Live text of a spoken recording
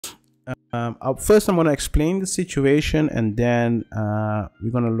First, I'm going to explain the situation, and then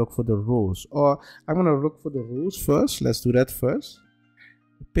we're going to look for the rules. Or I'm going to look for the rules first. Let's do that first.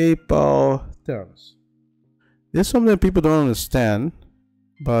 PayPal terms. There's something people don't understand,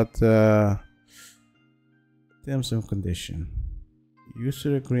 but terms and condition,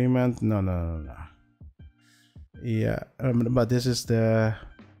 user agreement. No. Yeah, but this is the.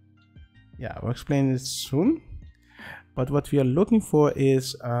 Yeah, we'll explain it soon. But what we are looking for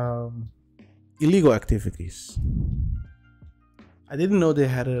is illegal activities. I didn't know they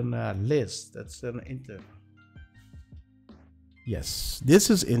had a list. That's an inter. Yes, this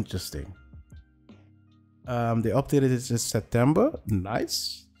is interesting. They updated it in September.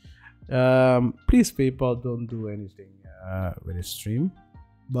 Nice. Please, PayPal, don't do anything with the stream.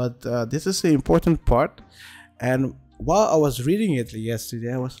 But this is the important part. And while I was reading it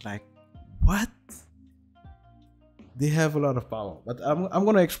yesterday, I was like, what? They have a lot of power. But I'm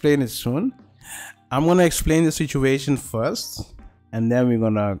going to explain it soon. I'm going to explain the situation first, and then we're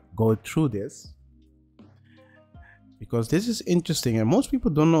going to go through this, because this is interesting and most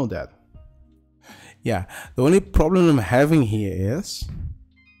people don't know that. Yeah, the only problem I'm having here is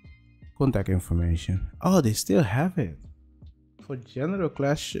contact information. Oh, they still have it. For general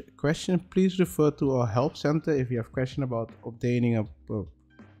question, please refer to our help center if you have question about obtaining a book.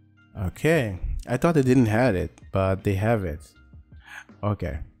 Okay, I thought they didn't have it, but they have it.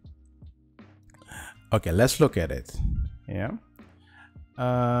 Okay, let's look at it. Yeah,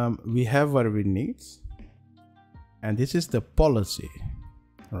 we have what we need, and this is the policy,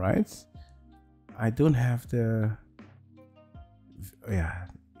 right? I don't have the. Yeah,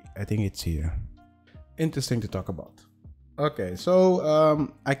 I think it's here. Interesting to talk about. Okay,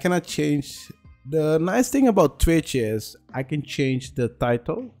 so I cannot change. The nice thing about Twitch is I can change the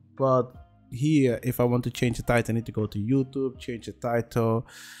title, but here if I want to change the title, I need to go to YouTube, change the title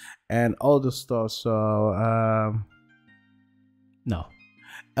and all the stuff. So no,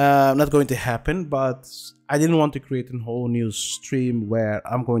 not going to happen. But I didn't want to create a whole new stream where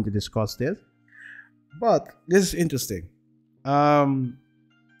I'm going to discuss this, but this is interesting.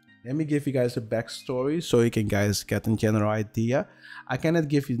 Let me give you guys a backstory so you can guys get a general idea. I cannot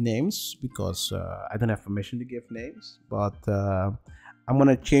give you names because I don't have permission to give names, but I'm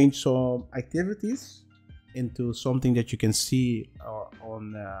gonna change some activities into something that you can see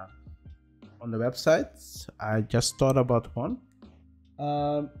on the website. I just thought about one.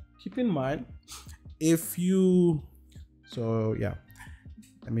 Keep in mind, if you, so yeah,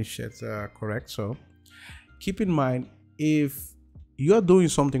 let me share it correct. So keep in mind, if you're doing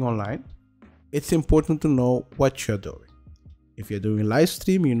something online, it's important to know what you're doing. If you're doing live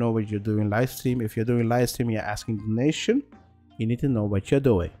stream, you know what you're doing live stream. If you're doing live stream, you're asking donation, you need to know what you're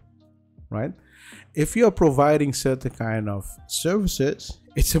doing, right? If you're providing certain kind of services,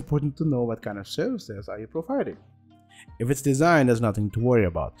 it's important to know what kind of services are you providing. If it's design, there's nothing to worry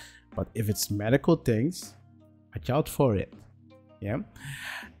about. But if it's medical things, watch out for it. Yeah.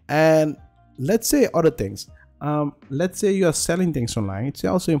 And let's say other things. Let's say you are selling things online. It's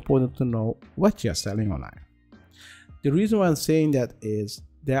also important to know what you're selling online. The reason why I'm saying that is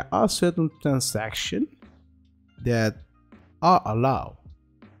there are certain transactions that are allowed,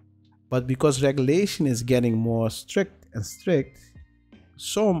 but because regulation is getting more strict and strict,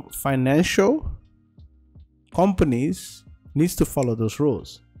 some financial companies needs to follow those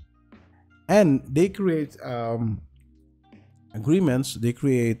rules, and they create agreements. They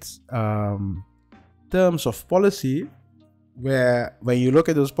create terms of policy where when you look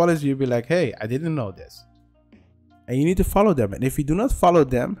at those policies, you'll be like, hey, I didn't know this, and you need to follow them. And if you do not follow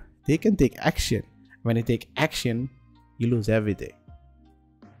them, they can take action. When they take action, you lose everything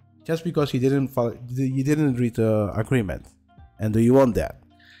just because you didn't follow, you didn't read the agreement. And do you want that?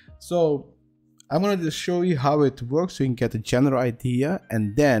 So I'm going to just show you how it works so you can get a general idea,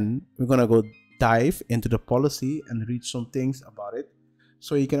 and then we're going to go dive into the policy and read some things about it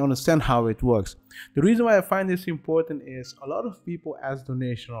so you can understand how it works. The reason why I find this important is a lot of people ask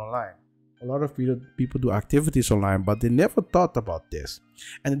donation online. A lot of people do activities online, but they never thought about this.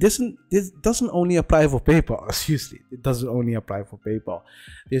 And this doesn't only apply for PayPal. Seriously, it doesn't only apply for PayPal.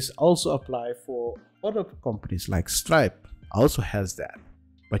 This also apply for other companies like Stripe. Also has that,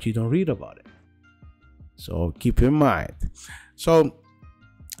 but you don't read about it. So keep in mind. So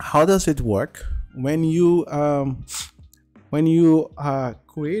how does it work when you are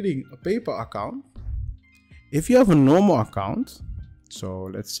creating a PayPal account? If you have a normal account, so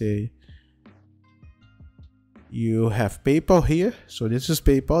let's say you have PayPal here. So this is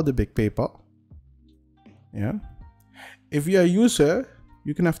PayPal, the big PayPal. Yeah. If you're a user,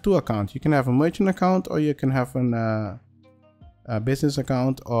 you can have two accounts. You can have a merchant account, or you can have an a business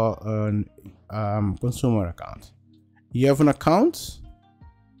account or an consumer account. You have an account,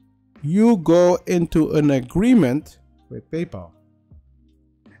 you go into an agreement with PayPal.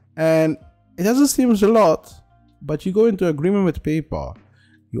 And it doesn't seem a lot, but you go into agreement with PayPal.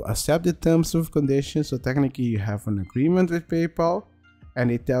 You accept the terms and conditions, so technically you have an agreement with PayPal, and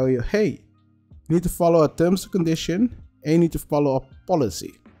they tell you, hey, you need to follow a terms and condition, and you need to follow a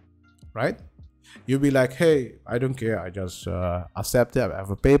policy, right? You'll be like, hey, I don't care, I just accept it. I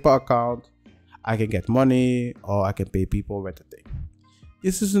have a PayPal account, I can get money, or I can pay people with the thing.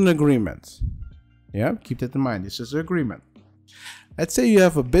 This is an agreement. Yeah, keep that in mind. This is an agreement. Let's say you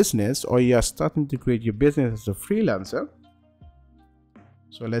have a business, or you are starting to create your business as a freelancer.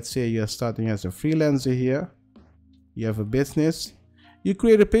 So let's say you're starting as a freelancer here. You have a business. You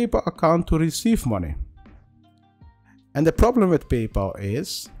create a PayPal account to receive money. And the problem with PayPal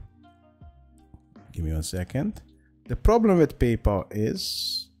is, give me 1 second. The problem with PayPal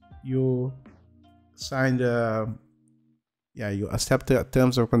is you sign you accept the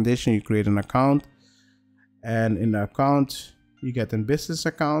terms of condition, you create an account, and in the account you get a business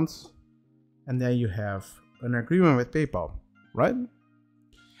account, and then you have an agreement with PayPal, right?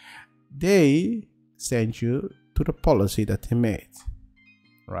 They send you to the policy that they made,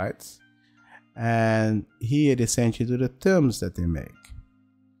 right? And here they send you to the terms that they make.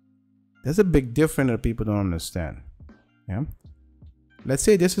 There's a big difference that people don't understand. Yeah, let's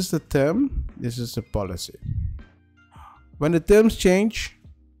say this is the term, this is the policy. When the terms change,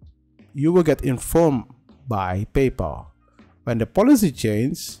 you will get informed by PayPal. When the policy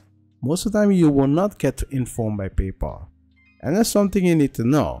changes, most of the time you will not get informed by PayPal. And that's something you need to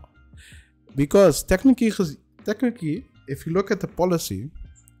know. Because technically, if you look at the policy,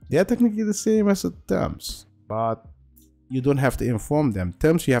 they are technically the same as the terms, but you don't have to inform them.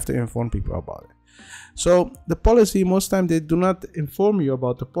 Terms, you have to inform people about it. So the policy, most time they do not inform you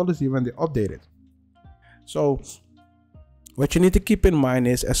about the policy when they update it. So what you need to keep in mind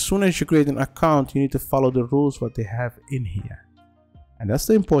is, as soon as you create an account, you need to follow the rules what they have in here. And that's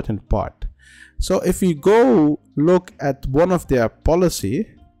the important part. So if you go look at one of their policy,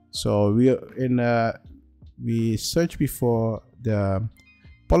 so we search before the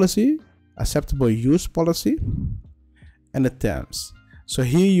policy, acceptable use policy, and the terms. So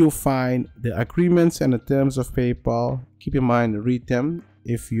here you find the agreements and the terms of PayPal. Keep in mind, read them.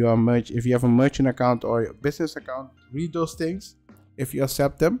 If you have a merchant account or a business account, read those things if you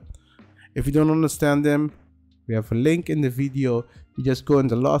accept them. If you don't understand them, we have a link in the video. You just go in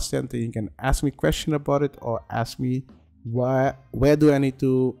the Law Center, you can ask me a question about it, or ask me where do I need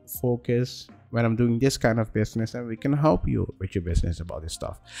to focus when I'm doing this kind of business, and we can help you with your business about this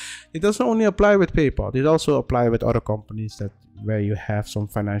stuff. It doesn't only apply with PayPal, it also apply with other companies where you have some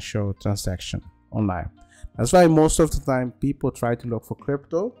financial transaction online. That's why most of the time people try to look for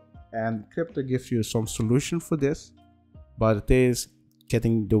crypto, and crypto gives you some solution for this, but it is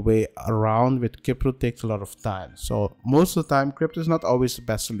getting the way around with crypto takes a lot of time. So most of the time crypto is not always the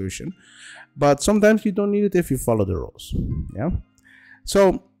best solution, but sometimes you don't need it if you follow the rules. Yeah,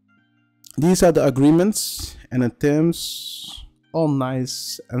 so these are the agreements and the terms, all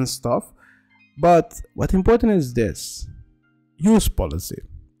nice and stuff, but what important is this use policy.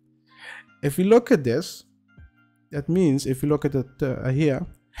 If you look at this, that means if you look at it here,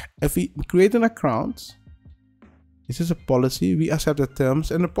 if we create an account, this is a policy, we accept the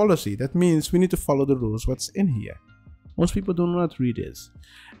terms and the policy. That means we need to follow the rules what's in here. Most people do not read this.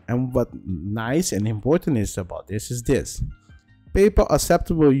 And what nice and important is about this is this: PayPal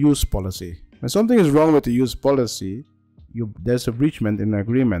acceptable use policy. When something is wrong with the use policy, there's a breachment in the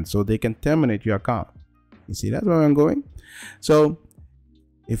agreement, so they can terminate your account. You see that where I'm going? So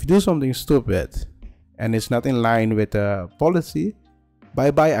if you do something stupid and it's not in line with the policy,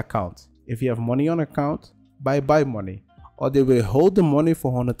 bye-bye account. If you have money on account, bye-bye money, or they will hold the money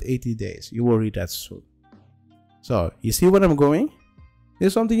for 180 days. You will read that soon. So you see where I'm going?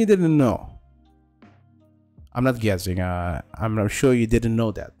 There's something you didn't know. I'm not guessing. I'm sure you didn't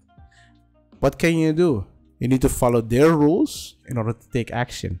know that. What can you do? You need to follow their rules in order to take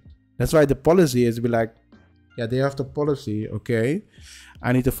action. That's why the policy is be like, yeah, they have the policy, okay,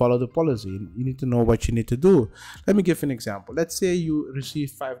 I need to follow the policy. You need to know what you need to do. Let me give an example. Let's say you receive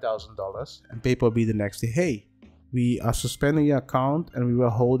 $5,000 and PayPal be the next day, hey, we are suspending your account and we were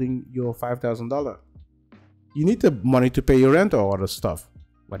holding your $5,000. You need the money to pay your rent or other stuff.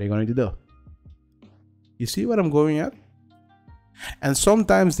 What are you going to do? You see what I'm going at? And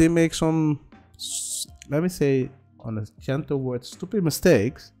sometimes they make some, let me say on a gentle word, stupid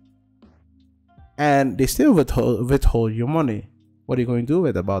mistakes, and they still withhold your money. What are you going to do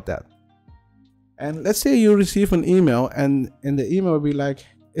about that? And let's say you receive an email, and in the email will be like,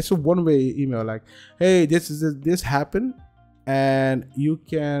 it's a one-way email, like, hey, this happened, and you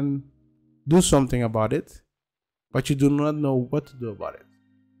can do something about it, but you do not know what to do about it.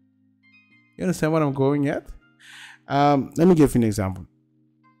 You understand what I'm going at? Let me give you an example.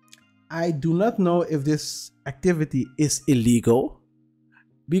 I do not know if this activity is illegal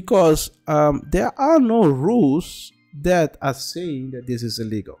because there are no rules that are saying that this is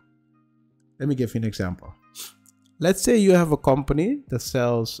illegal. Let me give you an example. Let's say you have a company that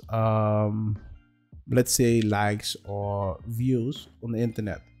sells, let's say, likes or views on the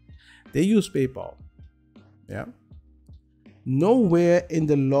internet. They use PayPal. Yeah. Nowhere in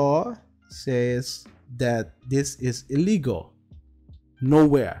the law says that this is illegal.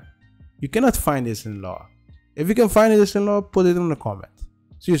 Nowhere. You cannot find this in law. If you can find this in law, put it in the comment.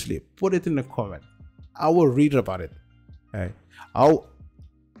 Seriously, put it in the comment. I will read about it. Okay.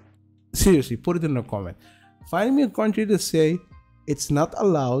 Seriously, put it in the comment. Find me a country to say it's not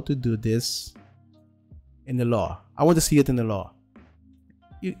allowed to do this in the law. I want to see it in the law.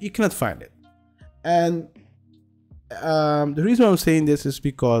 You cannot find it. And the reason I'm saying this is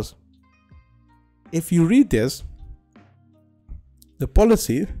because if you read this, the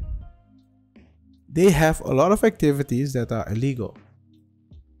policy, they have a lot of activities that are illegal.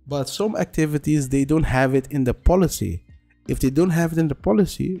 But some activities, they don't have it in the policy. If they don't have it in the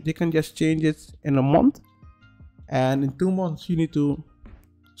policy, they can just change it in a month. And in 2 months, you need to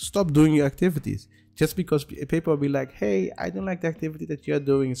stop doing your activities. Just because people will be like, hey, I don't like the activity that you're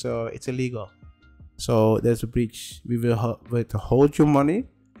doing, so it's illegal. So there's a breach. We will hold your money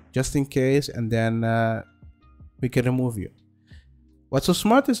just in case, and then we can remove you. What's so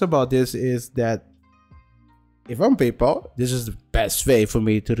smart about this is that if I'm PayPal, this is the best way for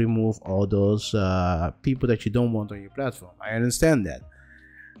me to remove all those people that you don't want on your platform. I understand that.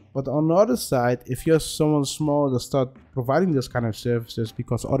 But on the other side, if you're someone small to start providing this kind of services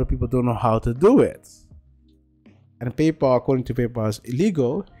because other people don't know how to do it, and PayPal, according to PayPal, is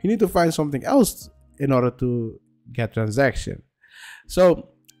illegal, you need to find something else in order to get transaction.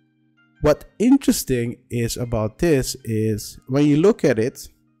 So what interesting is about this is when you look at it,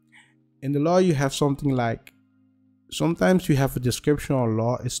 in the law you have something like, sometimes you have a description of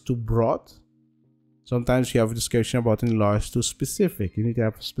law is too broad. Sometimes you have a description about in the law is too specific. You need to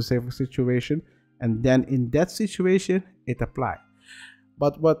have a specific situation, and then in that situation it applies.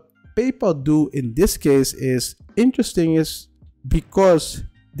 But what PayPal do in this case is interesting, is because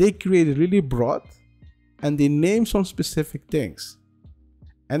they create really broad and they name some specific things,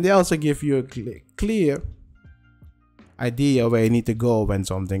 and they also give you a clear idea where you need to go when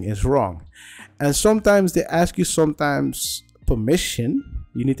something is wrong. And sometimes they ask you permission.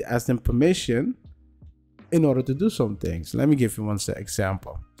 You need to ask them permission in order to do some things. Let me give you one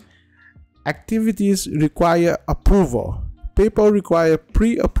example. Activities require approval. PayPal require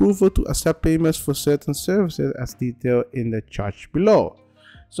pre-approval to accept payments for certain services as detailed in the chart below.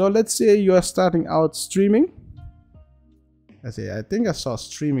 So let's say you are starting out streaming. Let's say, I think I saw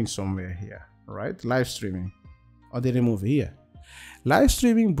streaming somewhere here, right? Live streaming. Or did they move here? Live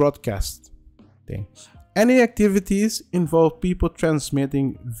streaming broadcast thing. Any activities involve people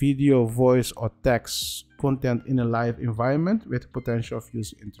transmitting video, voice, or text content in a live environment with potential of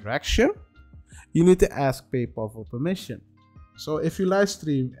user interaction, you need to ask PayPal for permission. So if you live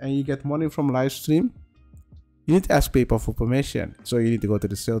stream and you get money from live stream, you need to ask PayPal for permission. So you need to go to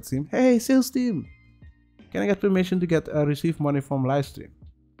the sales team. Hey, sales team, can I get permission to receive money from live stream?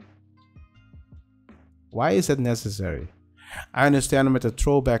 Why is that necessary? I understand with the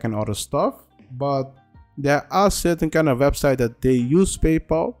throwback and other stuff, but there are certain kind of websites that they use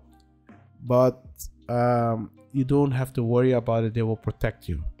PayPal, but you don't have to worry about it. They will protect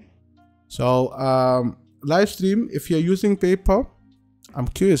you. So live stream, if you're using PayPal, I'm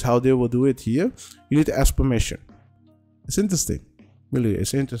curious how they will do it here. You need to ask permission. It's interesting. Really,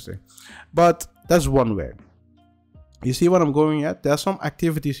 it's interesting. But that's one way. You see what I'm going at? There are some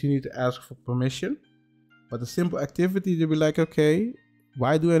activities you need to ask for permission. But the simple activity, you'll be like, okay,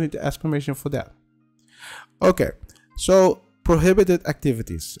 why do I need to ask permission for that? Okay, so prohibited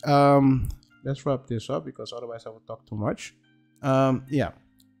activities. Let's wrap this up because otherwise I will talk too much. Yeah.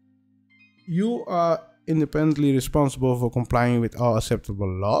 You are independently responsible for complying with all acceptable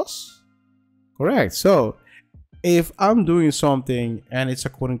laws. Correct. So if I'm doing something and it's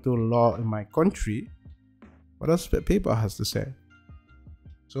according to the law in my country, what does PayPal has to say?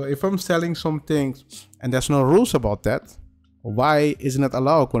 So if I'm selling some things and there's no rules about that, why isn't it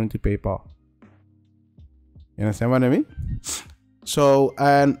allowed according to PayPal? You understand what I mean? So,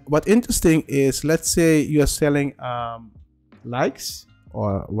 and what interesting is, let's say you're selling likes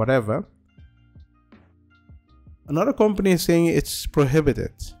or whatever, Another company is saying it's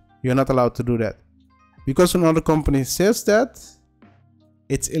prohibited. You're not allowed to do that. Because another company says that,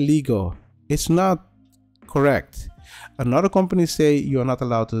 it's illegal. It's not correct. Another company say you're not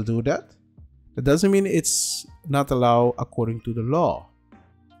allowed to do that. That doesn't mean it's not allowed according to the law.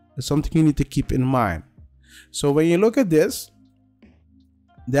 It's something you need to keep in mind. So when you look at this,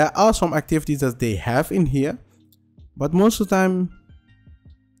 there are some activities that they have in here, but most of the time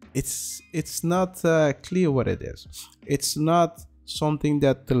it's not clear what it is. It's not something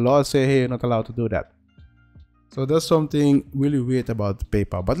that the law say, hey, you're not allowed to do that. So there's something really weird about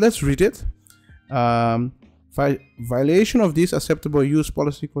PayPal, but let's read it. Violation of this acceptable use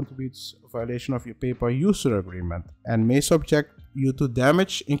policy contributes a violation of your PayPal user agreement and may subject you to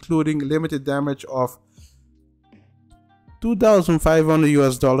damage, including limited damage of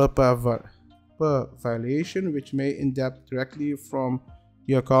 $2,500 per violation, which may deduct directly from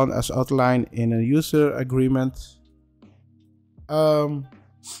your account as outlined in a user agreement. The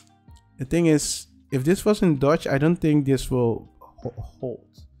thing is, if this was in Dutch, I don't think this will hold,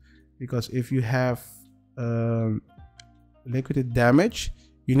 because if you have liquidated damage,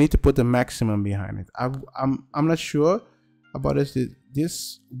 you need to put the maximum behind it. I'm not sure about this.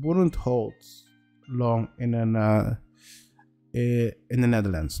 This wouldn't hold long in the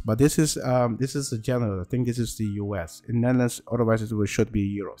Netherlands, but this is the general. I think this is the US. In Netherlands, otherwise it should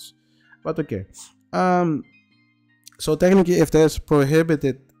be euros. But okay. So technically, if there's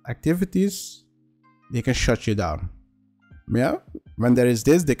prohibited activities, they can shut you down. Yeah, when there is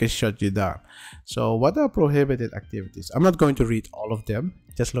this, they can shut you down. So what are prohibited activities? I'm not going to read all of them.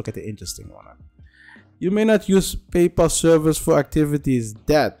 Just look at the interesting one. You may not use PayPal service for activities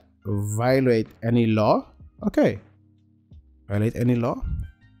that violate any law. Okay. Violate any law,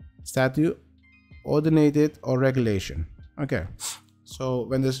 statute, ordinated, or regulation. Okay. So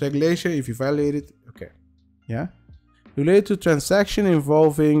when there's regulation, if you violate it, okay. Yeah. Related to transaction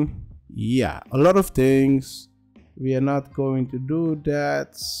involving, yeah, a lot of things. We are not going to do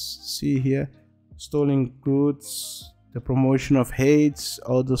that. See here, stolen goods, the promotion of hates,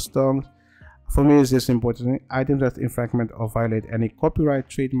 all those things. For me, is this important? Items that infringe or violate any copyright,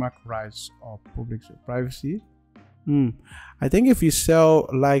 trademark rights, or public privacy. I think if you sell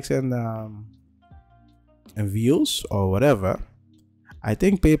likes and views or whatever, I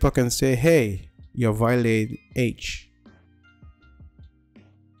think PayPal can say, hey, you're violating H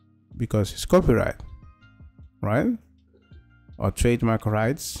because it's copyright, right? Or trademark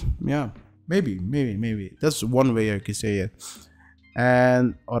rights. Yeah, maybe that's one way I could say it,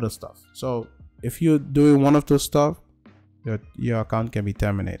 and other stuff. So if you're doing one of those stuff, your account can be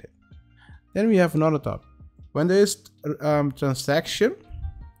terminated. Then we have another topic. When there is transaction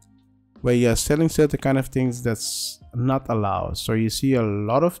where you're selling certain kind of things that's not allowed. So you see a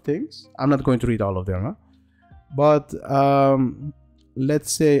lot of things. I'm not going to read all of them, huh? But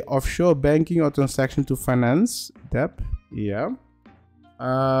let's say offshore banking or transaction to finance debt. Yeah.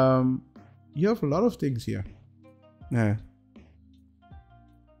 You have a lot of things here. Yeah.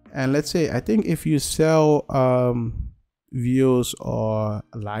 And let's say, I think if you sell views or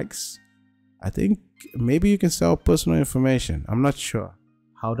likes, I think maybe you can sell personal information. I'm not sure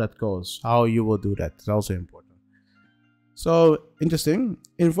how that goes, how you will do that. It's also important. So interesting.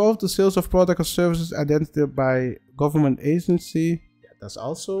 Involve the sales of product or services identified by government agency. Yeah, that's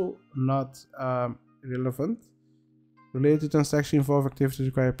also not relevant. Related to transaction involve activities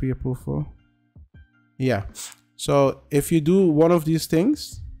require pre-approval. Yeah. So if you do one of these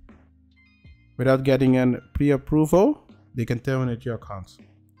things without getting a pre-approval, they can terminate your account.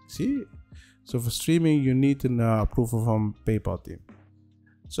 See? So for streaming, you need an approval from PayPal team.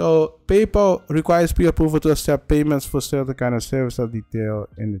 So PayPal requires pre-approval to accept payments for certain kind of service as detailed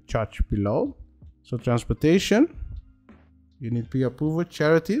in the chart below. So transportation, you need pre-approval.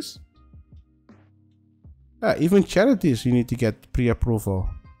 Charities, even charities, you need to get pre-approval.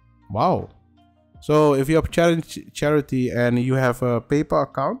 Wow. So if you have charity and you have a PayPal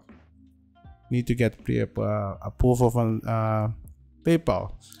account, you need to get pre-approval from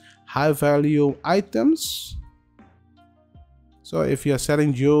PayPal. High value items. So if you're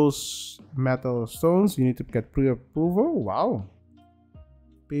selling jewels, metal, stones, you need to get pre-approval. Wow.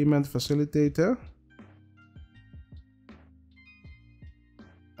 Payment facilitator.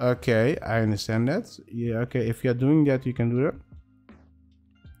 Okay, I understand that. Yeah, okay, if you're doing that, you can do that.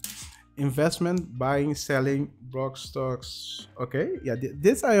 Investment, buying, selling, block stocks. Okay, yeah,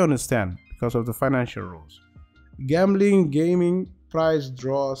 this I understand because of the financial rules. Gambling, gaming, prize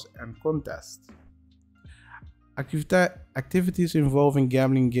draws, and contests. Activities involving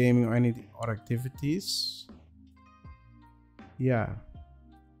gambling, gaming, or any other activities. Yeah.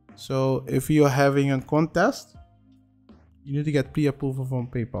 So if you're having a contest, You need to get pre-approval from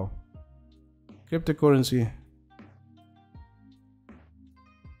PayPal. Cryptocurrency.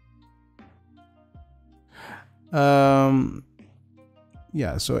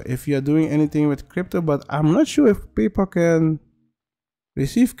 Yeah, so if you're doing anything with crypto, but I'm not sure if PayPal can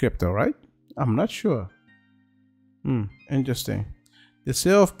receive crypto, right? I'm not sure. Interesting. The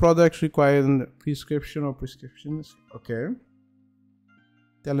sale of products requiring prescription or prescriptions. Okay.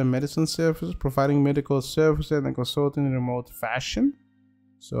 Telemedicine services, providing medical services and consulting in remote fashion.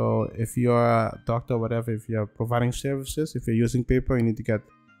 So if you're a doctor or whatever, if you're providing services, if you're using PayPal, you need to get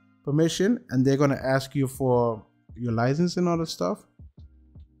permission, and they're going to ask you for your license and all that stuff.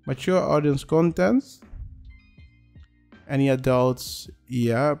 Mature audience contents. Any adults?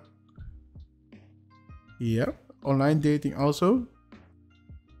 Yeah. Online dating also.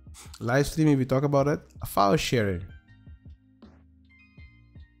 Live streaming, we talk about it. File sharing.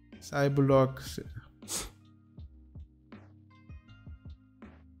 Cyberlogs.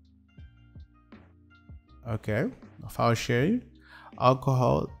 Okay. File sharing.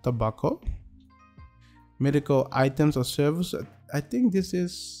 Alcohol, tobacco. Medical items or services. I think this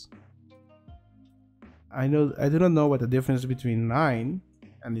is... I do not know what the difference between 9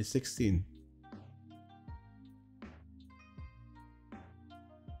 and the 16.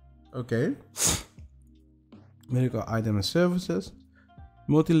 Okay. Medical items and services.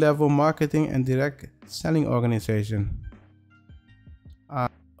 Multi-level marketing and direct selling organization.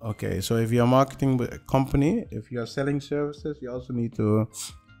 Okay, so if you're marketing with a company, if you're selling services, you also need to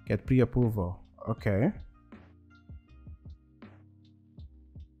get pre-approval. Okay.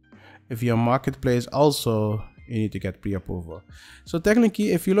 If you're a marketplace, also you need to get pre-approval. So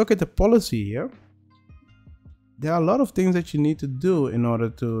technically, if you look at the policy here, there are a lot of things that you need to do in order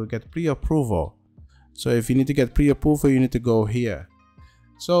to get pre-approval. So if you need to get pre-approval, you need to go here.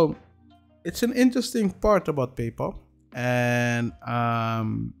 So it's an interesting part about PayPal, and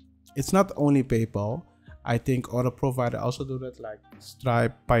it's not only PayPal. I think other providers also do that, like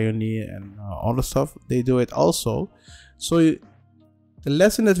Stripe, Pioneer, and all the stuff. They do it also. So the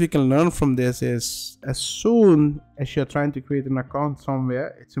lesson that we can learn from this is, as soon as you're trying to create an account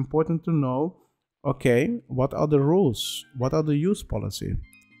somewhere, it's important to know, okay, what are the rules? What are the use policy?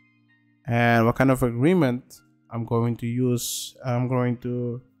 And what kind of agreement I'm going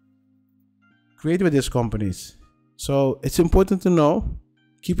to create with these companies. So it's important to know.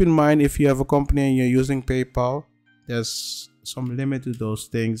 Keep in mind, if you have a company and you're using PayPal, there's some limit to those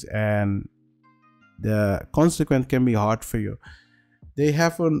things, and the consequence can be hard for you. They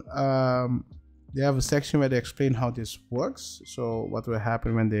have a section where they explain how this works. So what will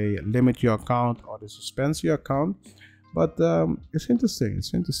happen when they limit your account or they suspend your account. But it's interesting.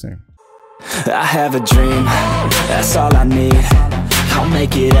 It's interesting. I have a dream, that's all I need. I'll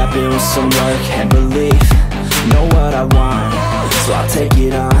make it happen with some work and belief. Know what I want, so I'll take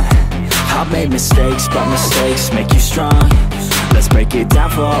it on. I've made mistakes, but mistakes make you strong. Let's break it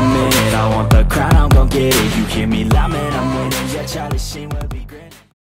down for a minute. I want the crown, I'm gon' get it. You hear me loud, man, I'm winning. Yeah, Charlie Sheen will be